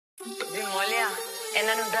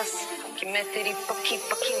इन्हां नूं दस कि मैं तेरी पक्की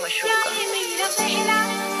पक्की मशूक हां। मेरा पहला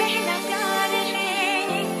पहला प्यार है,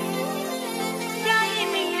 ये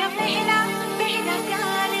मेरा पहला पहला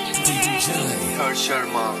प्यार है। हर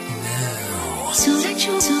शर्मा सूरज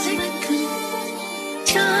मक्खन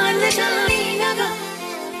चांद जाने लगा,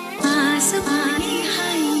 आसमानी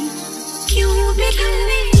हाय क्यों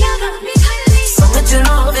बिखरने लगा, बिखरने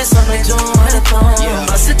समझना वे समझो हर तो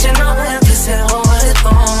बस चना किसे और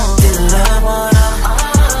तो दिलवारा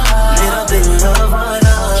मेरा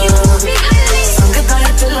दिलवारा क्यों बिखरने संगता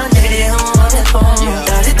चला नेड़े और तो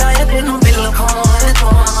डरदा है तेनू दिल खोर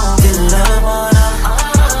तो दिलवारा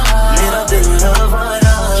मेरा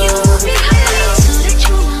दिलवारा क्यों बिखरने सूरज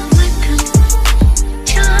मक्खन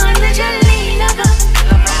चांद जलने लगा,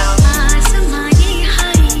 आसमानी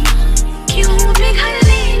हाय क्यों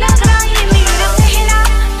बिखरने लगा, ये मेरा पहला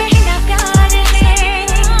पहला प्यार है,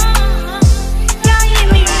 ये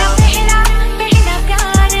मेरा पहला पहला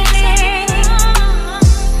प्यार है।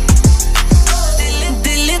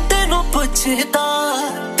 दिल तेनू पुछदा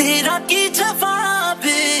तेरा की जवाब,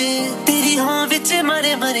 तेरी हाँ विच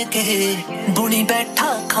मरे मर के बुनी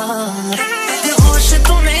बैठा खार, होश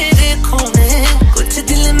तू मेरे खोने कुछ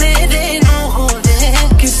दिल मेरे नो होवे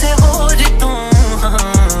किसे और तू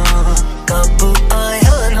हाँ कब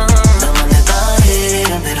आया ना मनदा है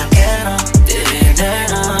मेरा कहना तेरे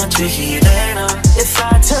रहना ही रहना। If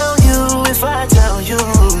I tell you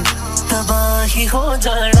तबाही हो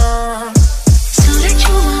जाना। सूरज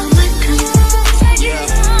मक्खन ये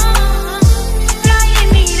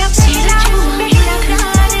मेरा पहला पहला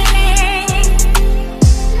प्यार है,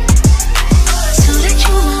 सूरज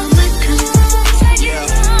मक्खन ये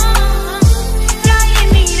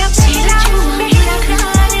मेरा पहला पहला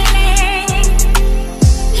प्यार है,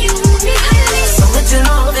 क्यों बिखरने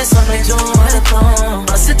समझना वे समझो हर तो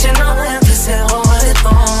बस चना किसे और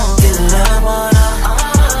तो दिलवारा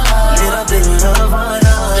मेरा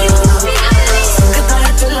दिलवारा संगता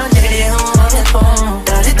चला नेड़े और तो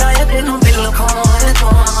डरदा है तेनू दिल खोर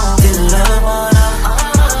तो दिलवारा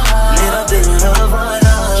मेरा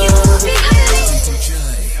दिलवारा क्यों बिखरने।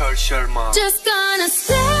 हर Sharma Just gonna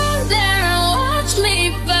stand there and watch me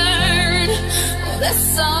burn. Oh,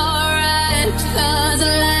 that's alright, 'cause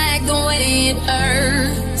I like the way it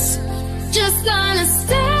hurts. Just gonna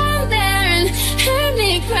stand there and hear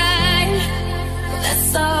me cry. Oh,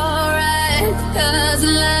 that's alright, 'cause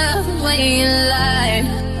I love the way you lie.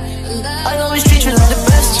 I always treat you like the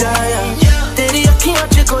best, yeah. तेरी अखियां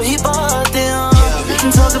च कोई बात है, we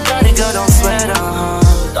can talk about it, girl, don't sweat,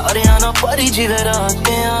 तारियां ना परी जिगर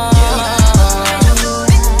आते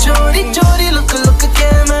चोरी चोरी लुक लुक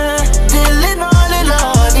के मैं दिल नाल ला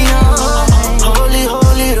दिया, होली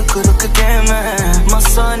होली रुक रुक के मैं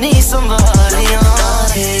मसानी संभालिया,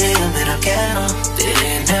 मेरा कहना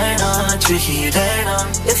तेरे रहना ही रहना।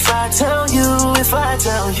 If I tell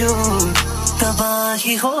you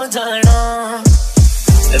तबाही हो जाना।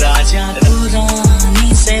 राजा तू रानी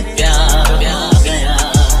से प्यार गया,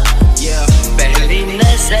 पहली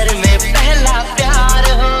नजर में पहला प्यार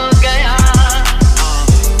हो गया,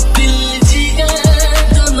 दिल जिगर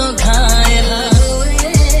दोनों घायल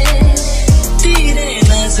हुए, तेरे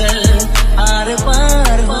नजर आर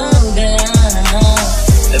पार हो गया,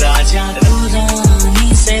 राजा तू रानी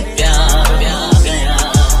से प्यार गया,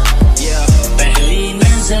 पहली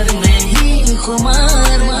नजर में ही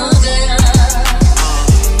खुमार हो गया,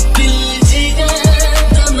 दिल जिगर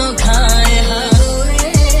दोनों घायल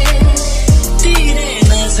हुए, तेरे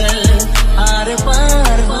नजर आर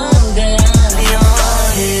पार हो गया,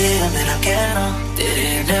 मेरा कहना तेरे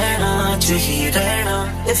रहना ही रहना।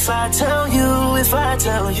 If I tell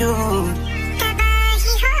you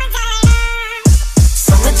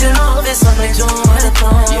समझना वे समझो हर तो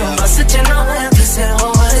बस चना किसे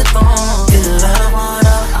और तो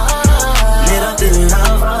दिलवारा मेरा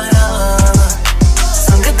दिलवारा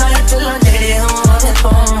संगता चला नेड़े और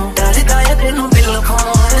तो डरदा है तेनू दिल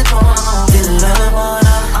खोर तो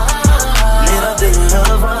दिलवारा मेरा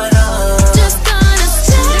Dilwara. Just gonna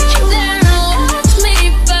stand there and watch me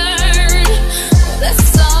burn. Oh,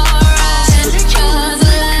 that's alright, 'cause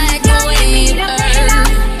I like the way it hurts.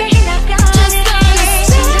 Just gonna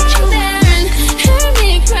stand there and hear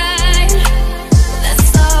me cry. Oh,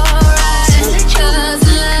 that's alright, 'cause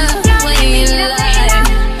I love the way you lie.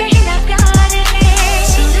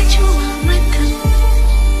 सूरज मक्खन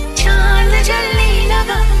चांद जलने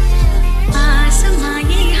लगा,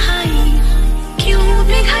 आसमानी हाय क्यों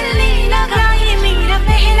बिखरने लगा, ये मेरा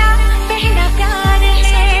पहला पहला प्यार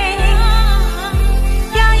है,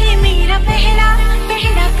 ये मेरा पहला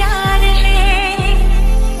पहला प्यार है।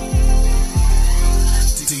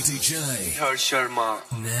 हर Sharma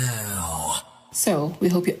now So we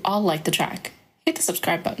hope you all like the track. Hit the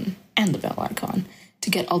subscribe button and the bell icon to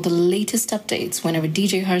get all the latest updates whenever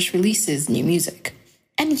DJ Harsh releases new music.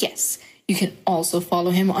 And yes, you can also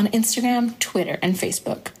follow him on Instagram, Twitter, and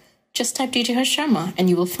Facebook. Just type DJ Harsh Sharma and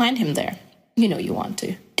you will find him there. You know you want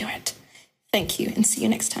to. Do it. Thank you and see you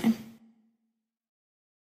next time.